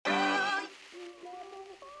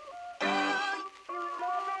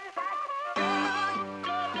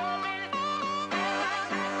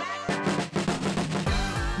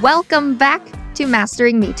Welcome back to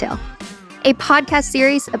Mastering Retail, a podcast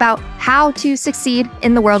series about how to succeed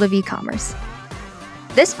in the world of e-commerce.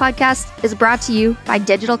 This podcast is brought to you by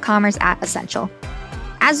Digital Commerce at Essential.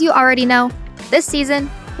 As you already know, this season,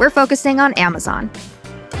 we're focusing on Amazon.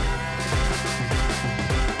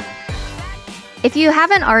 If you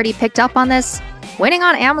haven't already picked up on this, winning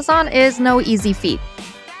on Amazon is no easy feat.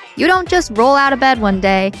 You don't just roll out of bed one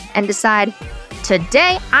day and decide,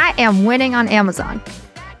 today I am winning on Amazon.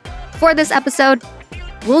 For this episode,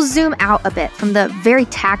 we'll zoom out a bit from the very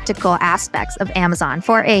tactical aspects of Amazon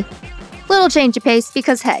for a little change of pace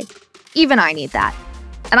because, hey, even I need that.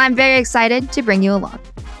 And I'm very excited to bring you along.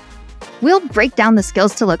 We'll break down the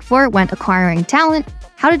skills to look for when acquiring talent,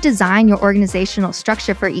 how to design your organizational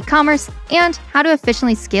structure for e-commerce, and how to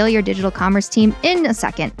efficiently scale your digital commerce team in a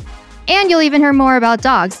second. And you'll even hear more about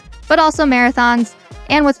dogs, but also marathons,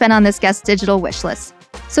 and what's been on this guest's digital wish list.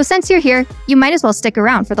 So since you're here, you might as well stick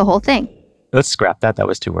around for the whole thing. Let's scrap that. That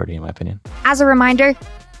was too wordy in my opinion. As a reminder,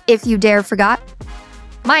 if you dare forgot,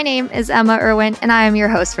 my name is Emma Irwin, and I am your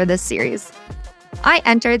host for this series. I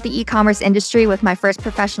entered the e-commerce industry with my first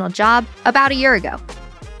professional job about a year ago.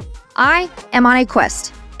 I am on a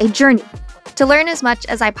quest, a journey, to learn as much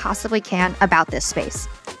as I possibly can about this space.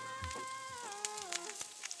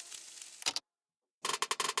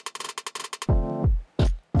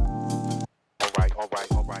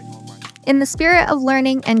 In the spirit of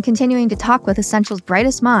learning and continuing to talk with Essential's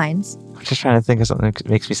brightest minds, I'm just trying to think of something that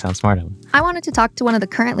makes me sound smart. I wanted to talk to one of the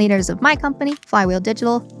current leaders of my company, Flywheel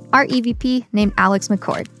Digital, our EVP named Alex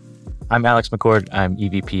Mccord. I'm Alex Mccord. I'm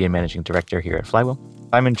EVP and Managing Director here at Flywheel.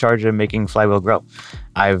 I'm in charge of making Flywheel grow.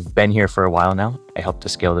 I've been here for a while now. I helped to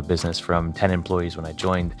scale the business from 10 employees when I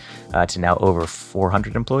joined to now over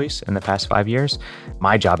 400 employees in the past 5 years.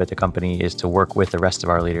 My job at the company is to work with the rest of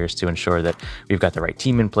our leaders to ensure that we've got the right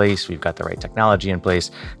team in place, we've got the right technology in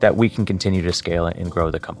place, that we can continue to scale and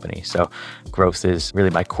grow the company. So growth is really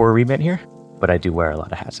my core remit here, but I do wear a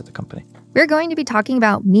lot of hats at the company. We're going to be talking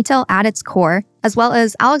about retail at its core, as well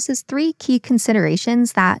as Alex's 3 key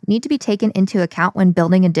considerations that need to be taken into account when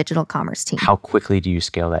building a digital commerce team. How quickly do you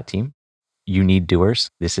scale that team? You need doers.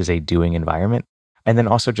 This is a doing environment. And then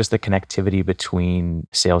also just the connectivity between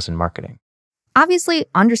sales and marketing. Obviously,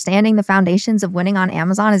 understanding the foundations of winning on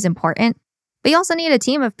Amazon is important, but you also need a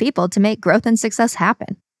team of people to make growth and success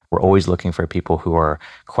happen. We're always looking for people who are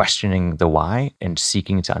questioning the why and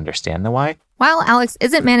seeking to understand the why. While Alex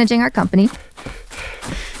isn't managing our company,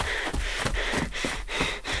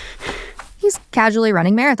 he's casually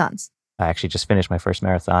running marathons. I actually just finished my first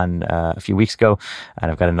marathon a few weeks ago,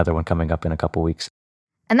 and I've got another one coming up in a couple weeks.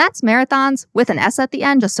 And that's marathons with an S at the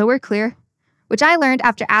end, just so we're clear, which I learned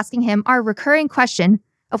after asking him our recurring question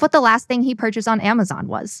of what the last thing he purchased on Amazon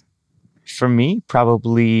was. For me,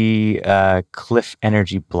 probably Cliff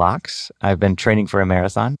Energy blocks. I've been training for a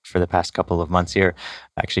marathon for the past couple of months here.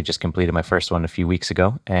 I actually just completed my first one a few weeks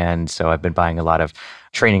ago. And so I've been buying a lot of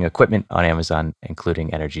training equipment on Amazon,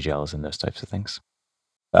 including energy gels and those types of things.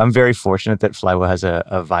 I'm very fortunate that Flywheel has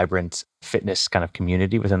a vibrant fitness kind of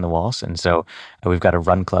community within the walls. And so we've got a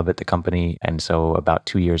run club at the company. And so about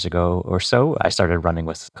 2 years ago or so, I started running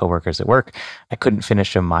with coworkers at work. I couldn't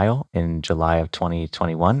finish a mile in July of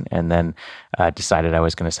 2021 and then decided I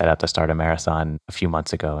was going to set out to start a marathon a few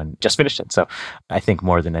months ago and just finished it. So I think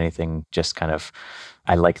more than anything, just kind of,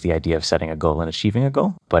 I like the idea of setting a goal and achieving a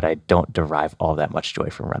goal, but I don't derive all that much joy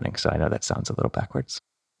from running. So I know that sounds a little backwards.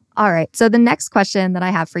 All right. So the next question that I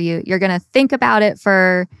have for you, you're going to think about it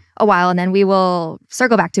for a while, and then we will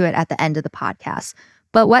circle back to it at the end of the podcast.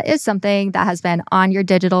 But what is something that has been on your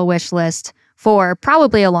digital wish list for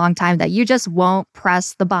probably a long time that you just won't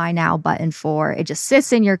press the buy now button for? It just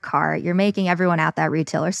sits in your cart. You're making everyone at that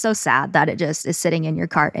retailer so sad that it just is sitting in your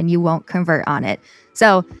cart and you won't convert on it.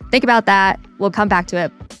 So think about that. We'll come back to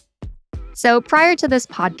it. So prior to this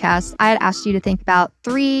podcast, I had asked you to think about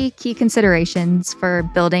 3 key considerations for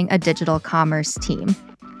building a digital commerce team.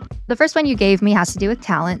 The first one you gave me has to do with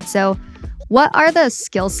talent. So what are the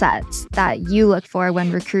skill sets that you look for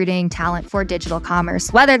when recruiting talent for digital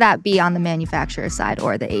commerce, whether that be on the manufacturer side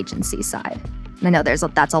or the agency side? I know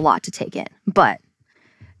that's a lot to take in, but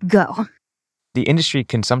go. The industry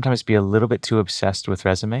can sometimes be a little bit too obsessed with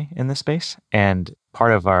resume in this space. And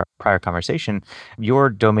part of our prior conversation, your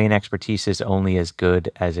domain expertise is only as good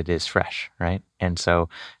as it is fresh, right? And so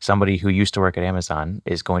somebody who used to work at Amazon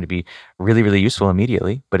is going to be really, really useful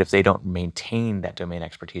immediately. But if they don't maintain that domain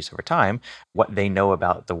expertise over time, what they know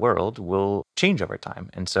about the world will change over time.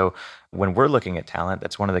 And so when we're looking at talent,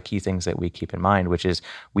 that's one of the key things that we keep in mind, which is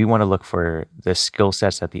we want to look for the skill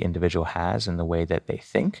sets that the individual has and the way that they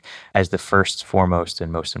think as the first, foremost,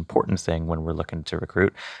 and most important thing when we're looking to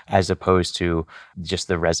recruit, as opposed to just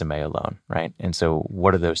the resume alone, right? And so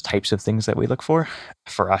what are those types of things that we look for?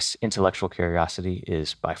 For us, intellectual curiosity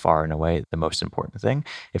is by far and away the most important thing.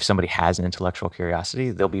 If somebody has an intellectual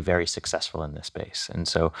curiosity, they'll be very successful in this space. And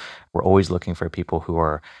so we're always looking for people who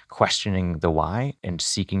are questioning the why and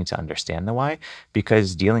seeking to understand the why,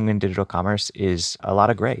 because dealing in digital commerce is a lot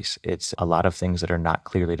of grays. It's a lot of things that are not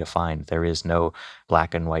clearly defined. There is no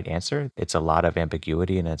black and white answer. It's a lot of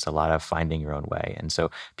ambiguity, and it's a lot of finding your own way. And so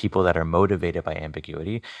people that are motivated by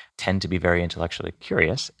ambiguity tend to be very intellectually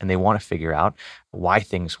curious, and they want to figure out why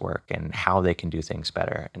things work and how they can do things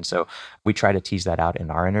better. And so we try to tease that out in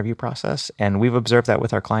our interview process. And we've observed that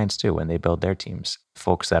with our clients too, when they build their teams.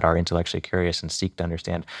 Folks that are intellectually curious and seek to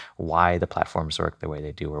understand why the platforms work the way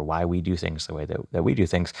they do, or why we do things the way that we do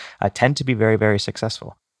things, tend to be very, very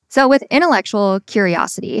successful. So with intellectual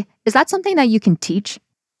curiosity, is that something that you can teach?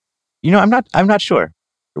 I'm not sure.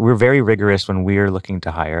 We're very rigorous when we're looking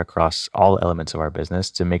to hire across all elements of our business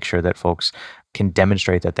to make sure that folks can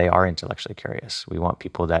demonstrate that they are intellectually curious. We want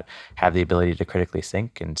people that have the ability to critically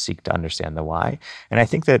think and seek to understand the why. And I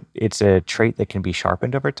think that it's a trait that can be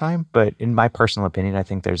sharpened over time. But in my personal opinion, I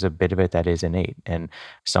think there's a bit of it that is innate. And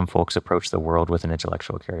some folks approach the world with an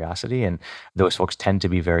intellectual curiosity, and those folks tend to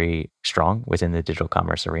be very strong within the digital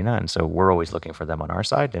commerce arena. And so we're always looking for them on our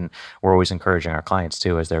side. And we're always encouraging our clients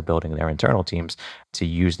too, as they're building their internal teams, to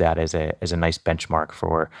use that as a nice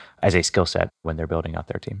benchmark as a skill set when they're building out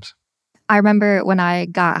their teams. I remember when I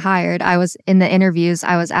got hired, I was in the interviews,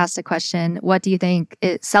 I was asked a question, what do you think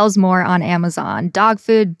it sells more on Amazon, dog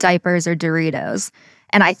food, diapers, or Doritos?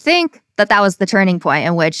 And I think that was the turning point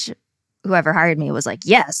in which whoever hired me was like,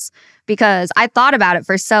 yes, because I thought about it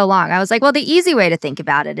for so long. I was like, well, the easy way to think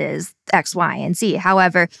about it is X, Y, and Z.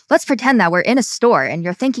 However, let's pretend that we're in a store and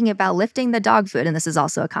you're thinking about lifting the dog food. And this is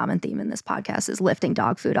also a common theme in this podcast, is lifting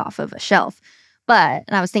dog food off of a shelf. And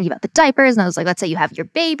I was thinking about the diapers, and I was like, let's say you have your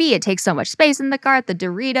baby, it takes so much space in the cart, the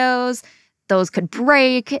Doritos, those could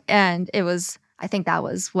break. And I think that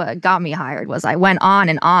was what got me hired, was I went on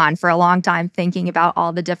and on for a long time thinking about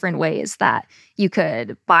all the different ways that you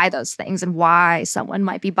could buy those things and why someone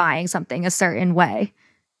might be buying something a certain way.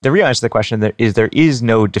 The real answer to the question there is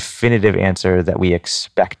no definitive answer that we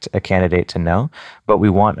expect a candidate to know, but we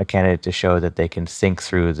want a candidate to show that they can think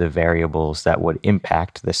through the variables that would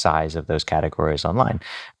impact the size of those categories online,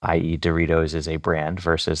 i.e. Doritos is a brand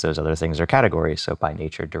versus those other things are categories. So by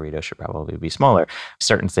nature, Doritos should probably be smaller.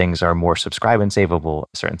 Certain things are more subscribe and savable.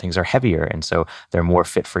 Certain things are heavier, and so they're more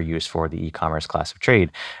fit for use for the e-commerce class of trade.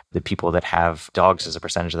 The people that have dogs as a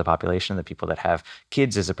percentage of the population, the people that have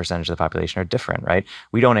kids as a percentage of the population are different, right?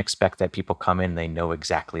 We don't expect that people come in, they know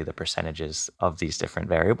exactly the percentages of these different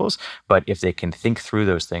variables. But if they can think through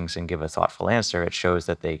those things and give a thoughtful answer, it shows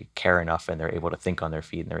that they care enough and they're able to think on their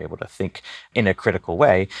feet and they're able to think in a critical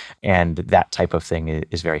way. And that type of thing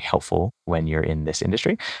is very helpful when you're in this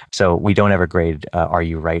industry. So we don't ever grade, are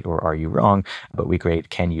you right or are you wrong? But we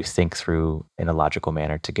grade, can you think through in a logical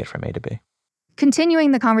manner to get from A to B?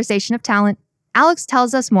 Continuing the conversation of talent, Alex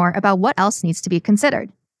tells us more about what else needs to be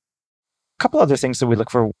considered. Couple other things that we look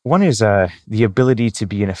for. One is the ability to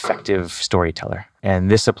be an effective storyteller. And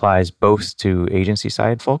this applies both to agency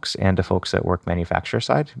side folks and to folks that work manufacturer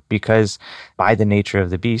side, because by the nature of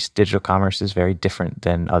the beast, digital commerce is very different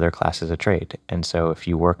than other classes of trade. And so if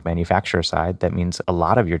you work manufacturer side, that means a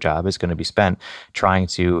lot of your job is going to be spent trying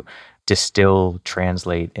to distill,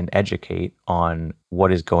 translate, and educate on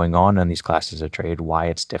what is going on in these classes of trade, why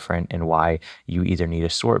it's different, and why you either need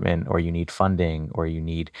assortment or you need funding or you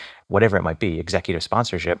need whatever it might be, executive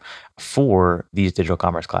sponsorship for these digital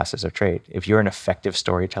commerce classes of trade. If you're an effective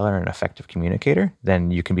storyteller and an effective communicator, then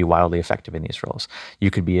you can be wildly effective in these roles. You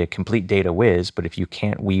could be a complete data whiz, but if you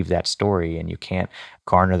can't weave that story and you can't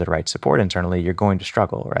garner the right support internally, you're going to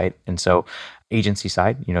struggle, right? And so agency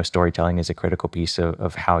side, storytelling is a critical piece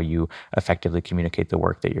of how you effectively communicate the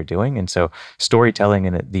work that you're doing. And so storytelling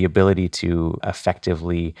and the ability to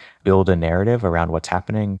effectively build a narrative around what's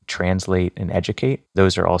happening, translate and educate,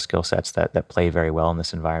 those are all skill sets that play very well in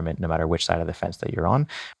this environment, no matter which side of the fence that you're on.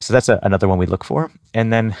 So that's another one we look for.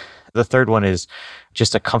 And then The third one is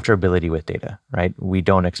just a comfortability with data, right? We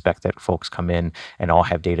don't expect that folks come in and all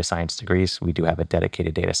have data science degrees. We do have a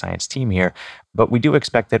dedicated data science team here, but we do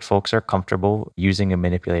expect that folks are comfortable using and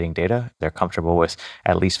manipulating data. They're comfortable with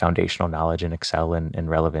at least foundational knowledge in Excel and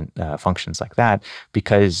relevant functions like that,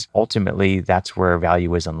 because ultimately that's where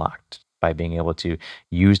value is unlocked by being able to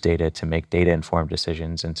use data to make data-informed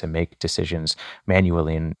decisions and to make decisions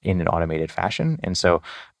manually in an automated fashion. And so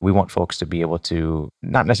we want folks to be able to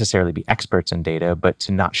not necessarily be experts in data, but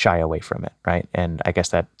to not shy away from it, right? And I guess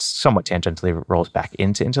that somewhat tangentially rolls back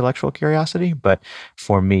into intellectual curiosity. But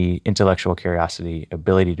for me, intellectual curiosity,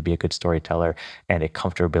 ability to be a good storyteller, and a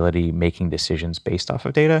comfortability making decisions based off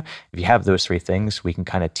of data, if you have those three things, we can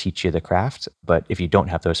kind of teach you the craft. But if you don't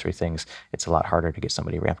have those three things, it's a lot harder to get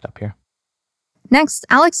somebody ramped up here. Next,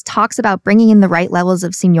 Alex talks about bringing in the right levels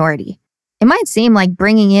of seniority. It might seem like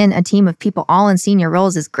bringing in a team of people all in senior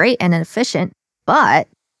roles is great and efficient, but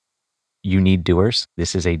you need doers.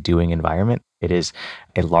 This is a doing environment. It is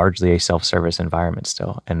largely a self-service environment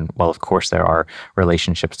still. And while, of course, there are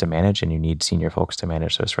relationships to manage and you need senior folks to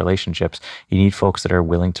manage those relationships, you need folks that are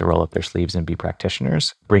willing to roll up their sleeves and be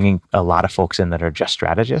practitioners. Bringing a lot of folks in that are just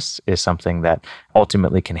strategists is something that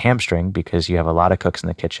ultimately can hamstring because you have a lot of cooks in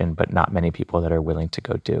the kitchen, but not many people that are willing to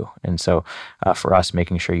go do. And so for us,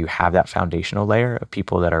 making sure you have that foundational layer of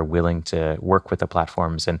people that are willing to work with the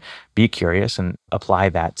platforms and be curious and apply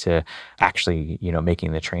that to actually,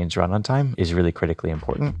 making the trains run on time is really critically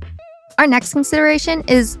important. Our next consideration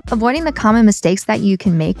is avoiding the common mistakes that you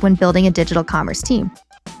can make when building a digital commerce team,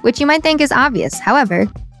 which you might think is obvious.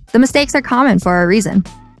 However, the mistakes are common for a reason.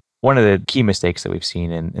 One of the key mistakes that we've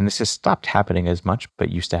seen, and this has stopped happening as much, but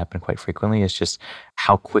used to happen quite frequently, is just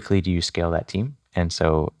how quickly do you scale that team? And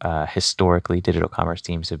so historically, digital commerce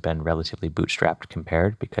teams have been relatively bootstrapped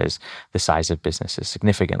compared because the size of business is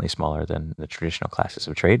significantly smaller than the traditional classes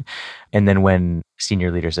of trade. And then when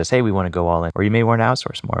senior leader says, hey, we want to go all in, or you may want to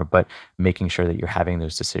outsource more, but making sure that you're having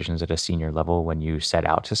those decisions at a senior level when you set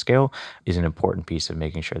out to scale is an important piece of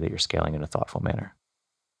making sure that you're scaling in a thoughtful manner.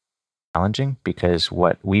 Challenging because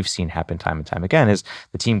what we've seen happen time and time again is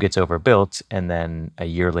the team gets overbuilt and then a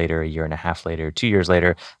year later, a year and a half later, 2 years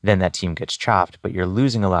later, then that team gets chopped, but you're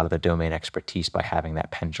losing a lot of the domain expertise by having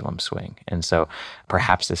that pendulum swing. And so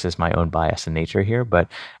perhaps this is my own bias in nature here, but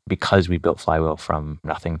because we built Flywheel from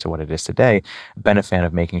nothing to what it is today, been a fan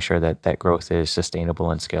of making sure that that growth is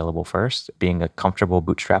sustainable and scalable first, being a comfortable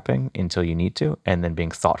bootstrapping until you need to, and then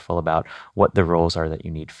being thoughtful about what the roles are that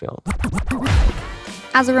you need filled.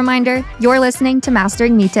 As a reminder, you're listening to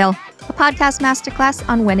Mastering Retail, a podcast masterclass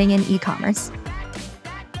on winning in e-commerce.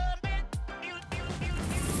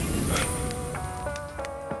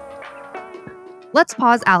 Let's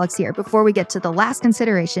pause Alex here before we get to the last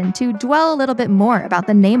consideration to dwell a little bit more about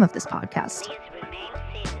the name of this podcast.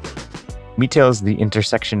 Retail is the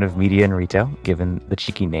intersection of media and retail, given the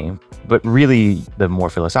cheeky name. But really, the more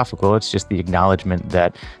philosophical, it's just the acknowledgement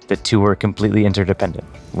that the two are completely interdependent.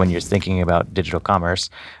 When you're thinking about digital commerce,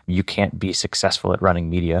 you can't be successful at running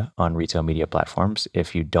media on retail media platforms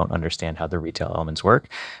if you don't understand how the retail elements work.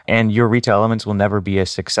 And your retail elements will never be as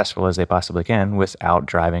successful as they possibly can without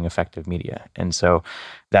driving effective media. And so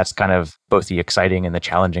that's kind of both the exciting and the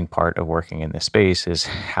challenging part of working in this space is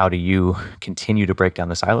how do you continue to break down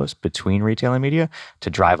the silos between retail and media to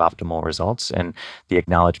drive optimal results, and the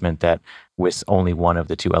acknowledgement that with only one of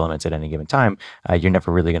the two elements at any given time, you're never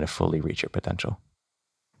really going to fully reach your potential.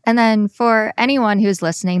 And then for anyone who's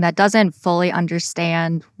listening that doesn't fully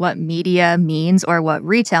understand what media means or what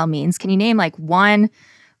retail means, can you name like one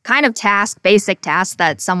kind of basic task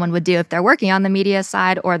that someone would do if they're working on the media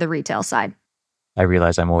side or the retail side? I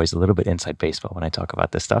realize I'm always a little bit inside baseball when I talk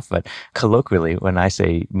about this stuff, but colloquially, when I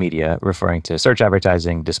say media, referring to search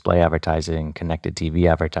advertising, display advertising, connected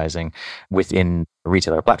TV advertising within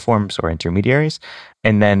retailer platforms or intermediaries.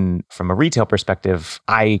 And then from a retail perspective,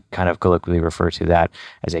 I kind of colloquially refer to that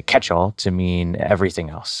as a catch-all to mean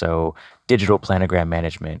everything else. So digital planogram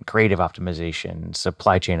management, creative optimization,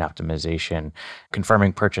 supply chain optimization,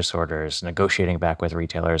 confirming purchase orders, negotiating back with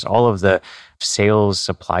retailers, all of the sales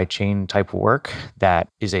supply chain type work that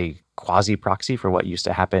is a quasi proxy for what used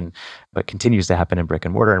to happen, but continues to happen in brick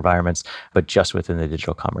and mortar environments, but just within the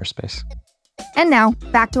digital commerce space. And now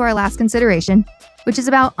back to our last consideration, which is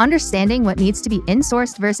about understanding what needs to be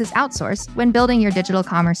insourced versus outsourced when building your digital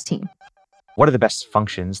commerce team. what are the best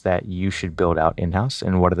functions that you should build out in-house,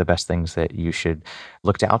 and what are the best things that you should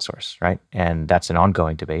look to outsource, right? And that's an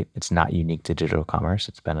ongoing debate. It's not unique to digital commerce.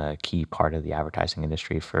 It's been a key part of the advertising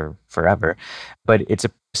industry for forever, but it's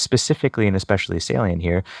specifically and especially salient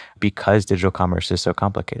here because digital commerce is so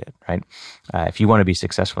complicated, right? If you want to be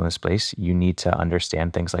successful in this place, you need to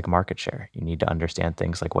understand things like market share. You need to understand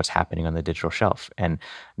things like what's happening on the digital shelf. And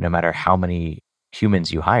no matter how many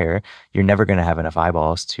humans you hire, you're never going to have enough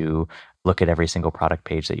eyeballs to look at every single product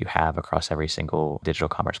page that you have across every single digital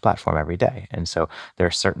commerce platform every day. And so there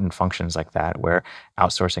are certain functions like that where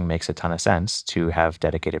outsourcing makes a ton of sense to have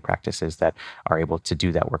dedicated practices that are able to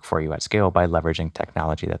do that work for you at scale by leveraging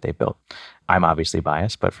technology that they built. I'm obviously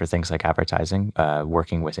biased, but for things like advertising,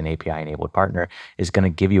 working with an API-enabled partner is going to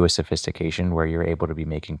give you a sophistication where you're able to be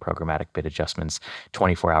making programmatic bid adjustments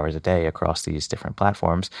 24 hours a day across these different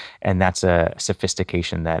platforms. And that's a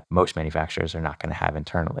sophistication that most manufacturers are not going to have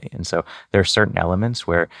internally. And so there are certain elements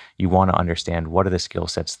where you want to understand what are the skill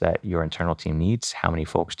sets that your internal team needs, how many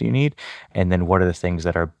folks do you need, and then what are the things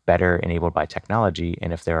that are better enabled by technology.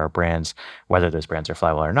 And if there are brands, whether those brands are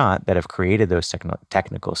Flywheel or not, that have created those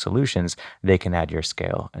technical solutions, they can add your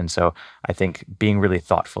scale. And so I think being really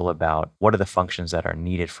thoughtful about what are the functions that are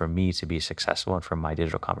needed for me to be successful and for my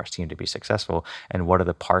digital commerce team to be successful, and what are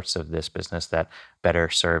the parts of this business that better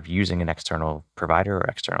serve using an external provider or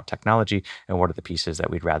external technology, and what are the pieces that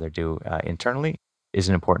we'd rather do internally is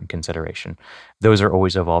an important consideration. Those are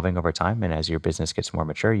always evolving over time. And as your business gets more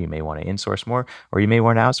mature, you may want to insource more or you may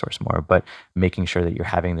want to outsource more. But making sure that you're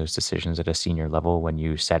having those decisions at a senior level when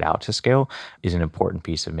you set out to scale is an important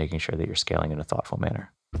piece of making sure that you're scaling in a thoughtful manner.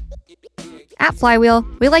 At Flywheel,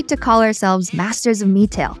 we like to call ourselves masters of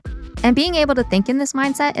me-tail. And being able to think in this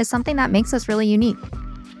mindset is something that makes us really unique.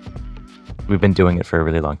 We've been doing it for a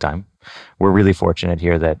really long time. We're really fortunate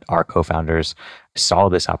here that our co-founders saw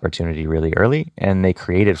this opportunity really early, and they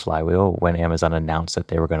created Flywheel when Amazon announced that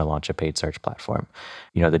they were going to launch a paid search platform.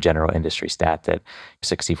 You know, the general industry stat that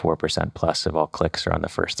 64% plus of all clicks are on the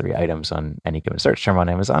first 3 items on any given search term on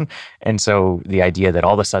Amazon. And so the idea that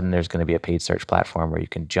all of a sudden there's going to be a paid search platform where you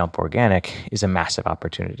can jump organic is a massive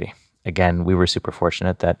opportunity. Again, we were super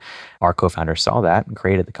fortunate that our co-founders saw that and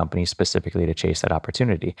created the company specifically to chase that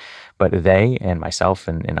opportunity. But they and myself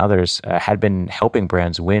and others had been helping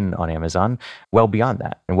brands win on Amazon well beyond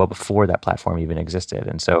that and well before that platform even existed.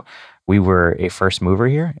 And so we were a first mover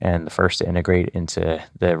here and the first to integrate into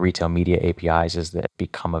the retail media APIs as they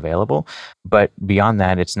become available. But beyond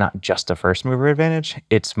that, it's not just a first mover advantage.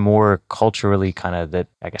 It's more culturally kind of that,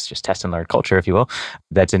 I guess, just test and learn culture, if you will,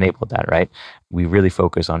 that's enabled that, right? We really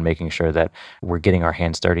focus on making sure that we're getting our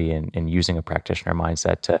hands dirty and using a practitioner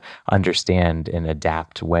mindset to understand and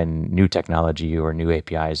adapt when new technology or new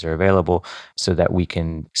APIs are available so that we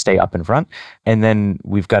can stay up in front. And then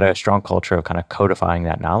we've got a strong culture of kind of codifying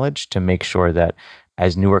that knowledge to make sure that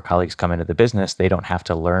as newer colleagues come into the business, they don't have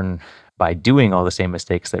to learn by doing all the same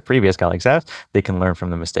mistakes that previous colleagues have. They can learn from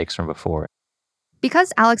the mistakes from before.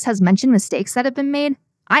 Because Alex has mentioned mistakes that have been made,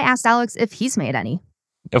 I asked Alex if he's made any.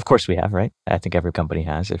 Of course we have, right? I think every company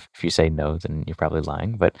has. If you say no, then you're probably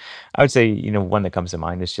lying. But I would say, one that comes to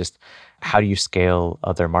mind is just how do you scale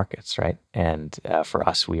other markets, right? And for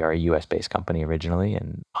us, we are a US-based company originally,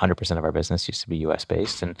 and 100% of our business used to be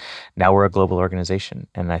US-based. And now we're a global organization.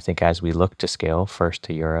 And I think as we look to scale first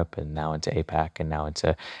to Europe and now into APAC and now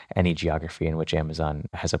into any geography in which Amazon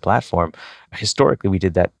has a platform, historically, we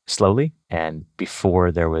did that slowly and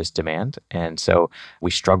before there was demand. And so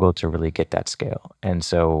we struggled to really get that scale. And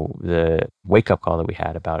so the wake-up call that we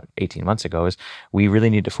had about 18 months ago is we really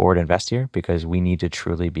need to forward invest here because we need to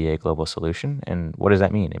truly be a global solution. And what does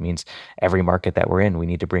that mean? It means every market that we're in, we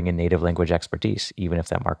need to bring in native language expertise, even if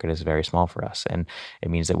that market is very small for us. And it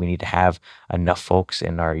means that we need to have enough folks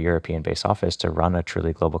in our European-based office to run a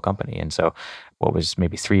truly global company. And so what was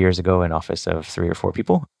maybe 3 years ago an office of 3 or 4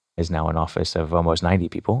 people is now an office of almost 90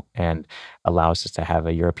 people and allows us to have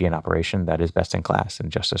a European operation that is best in class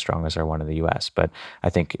and just as strong as our one in the US. But I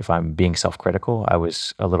think if I'm being self-critical, I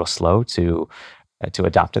was a little slow to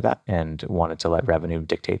adopt to that and wanted to let revenue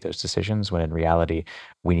dictate those decisions when in reality,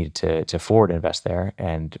 we needed to forward invest there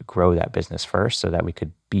and grow that business first so that we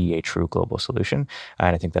could be a true global solution.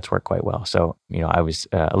 And I think that's worked quite well. So, I was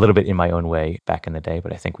a little bit in my own way back in the day,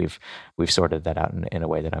 but I think we've sorted that out in a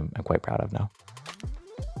way that I'm quite proud of now.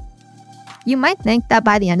 You might think that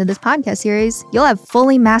by the end of this podcast series, you'll have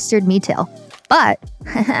fully mastered me-tail. But,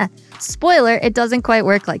 spoiler, it doesn't quite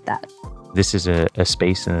work like that. This is a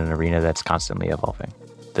space and an arena that's constantly evolving.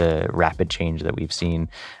 The rapid change that we've seen,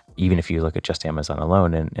 even if you look at just Amazon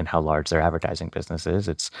alone and how large their advertising business is,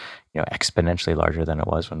 it's exponentially larger than it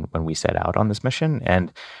was when we set out on this mission.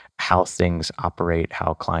 And how things operate,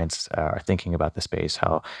 how clients are thinking about the space,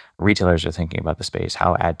 how retailers are thinking about the space,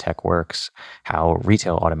 how ad tech works, how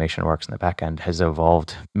retail automation works in the back end has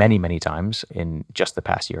evolved many, many times in just the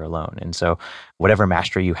past year alone. And so whatever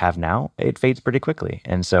mastery you have now, it fades pretty quickly.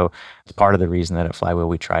 And so it's part of the reason that at Flywheel,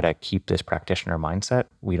 we try to keep this practitioner mindset.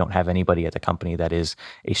 We don't have anybody at the company that is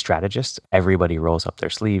a strategist. Everybody rolls up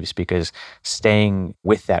their sleeves, because staying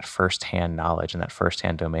with that firsthand knowledge and that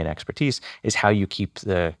firsthand domain expertise is how you keep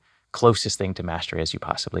the closest thing to mastery as you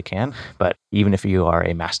possibly can. But even if you are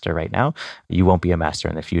a master right now, you won't be a master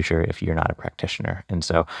in the future if you're not a practitioner. And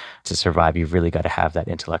so to survive, you've really got to have that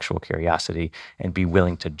intellectual curiosity and be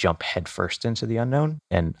willing to jump headfirst into the unknown.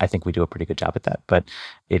 And I think we do a pretty good job at that, but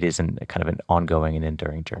it is kind of an ongoing and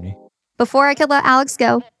enduring journey. Before I could let Alex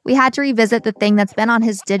go, we had to revisit the thing that's been on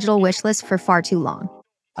his digital wish list for far too long.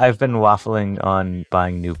 I've been waffling on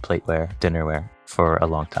buying new plateware, dinnerware, for a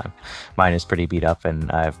long time. Mine is pretty beat up,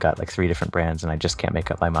 and I've got like 3 different brands, and I just can't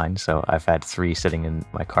make up my mind. So I've had 3 sitting in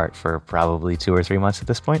my cart for probably 2 or 3 months at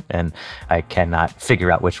this point, and I cannot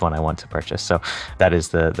figure out which one I want to purchase. So that is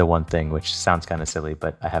the one thing, which sounds kind of silly,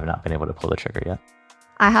 but I have not been able to pull the trigger yet.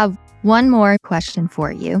 I have one more question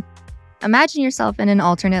for you. Imagine yourself in an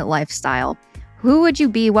alternate lifestyle. Who would you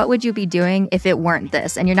be? What would you be doing if it weren't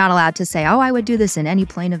this? And you're not allowed to say, oh, I would do this in any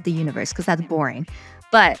plane of the universe, because that's boring.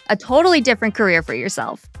 But a totally different career for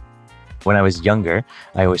yourself. When I was younger,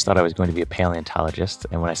 I always thought I was going to be a paleontologist.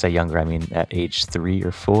 And when I say younger, I mean at age 3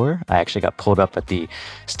 or 4. I actually got pulled up at the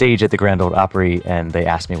stage at the Grand Ole Opry, and they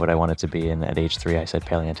asked me what I wanted to be. And at age 3, I said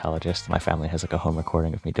paleontologist. My family has like a home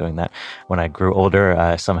recording of me doing that. When I grew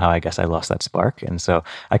older, somehow I guess I lost that spark. And so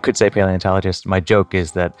I could say paleontologist. My joke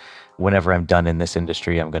is that whenever I'm done in this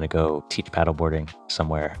industry, I'm going to go teach paddleboarding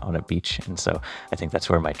somewhere on a beach. And so I think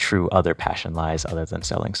that's where my true other passion lies, other than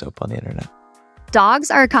selling soap on the internet.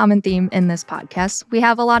 Dogs are a common theme in this podcast. We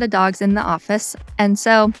have a lot of dogs in the office. And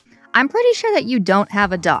so I'm pretty sure that you don't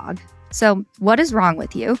have a dog. So what is wrong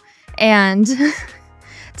with you? And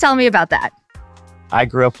tell me about that. I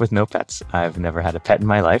grew up with no pets. I've never had a pet in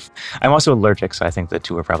my life. I'm also allergic, so I think the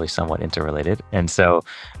two are probably somewhat interrelated. And so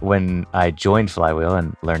when I joined Flywheel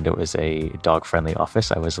and learned it was a dog-friendly office,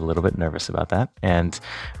 I was a little bit nervous about that. And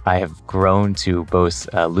I have grown to both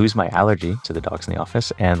lose my allergy to the dogs in the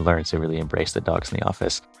office and learn to really embrace the dogs in the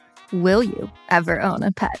office. Will you ever own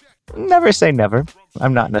a pet? Never say never.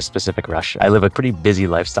 I'm not in a specific rush. I live a pretty busy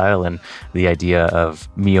lifestyle, and the idea of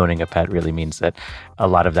me owning a pet really means that a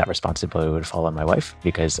lot of that responsibility would fall on my wife,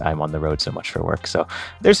 because I'm on the road so much for work. So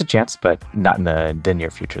there's a chance, but not in the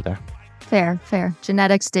near future there. Fair.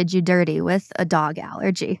 Genetics did you dirty with a dog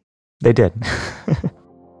allergy. They did.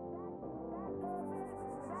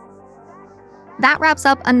 That wraps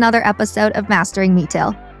up another episode of Mastering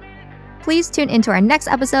Retail. Please tune into our next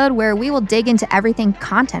episode, where we will dig into everything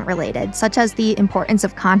content related, such as the importance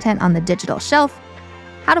of content on the digital shelf,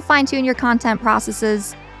 how to fine-tune your content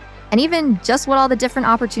processes, and even just what all the different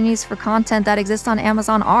opportunities for content that exist on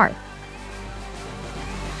Amazon are.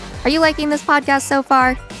 Are you liking this podcast so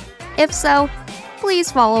far? If so,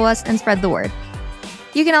 please follow us and spread the word.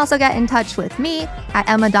 You can also get in touch with me at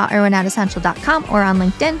emma.irwin@essential.com or on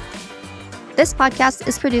LinkedIn. This podcast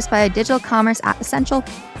is produced by Digital Commerce at Essential.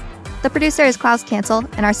 The producer is Klaus Cancel,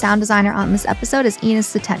 and our sound designer on this episode is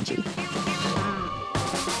Enos Satenji.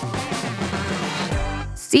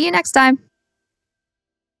 See you next time.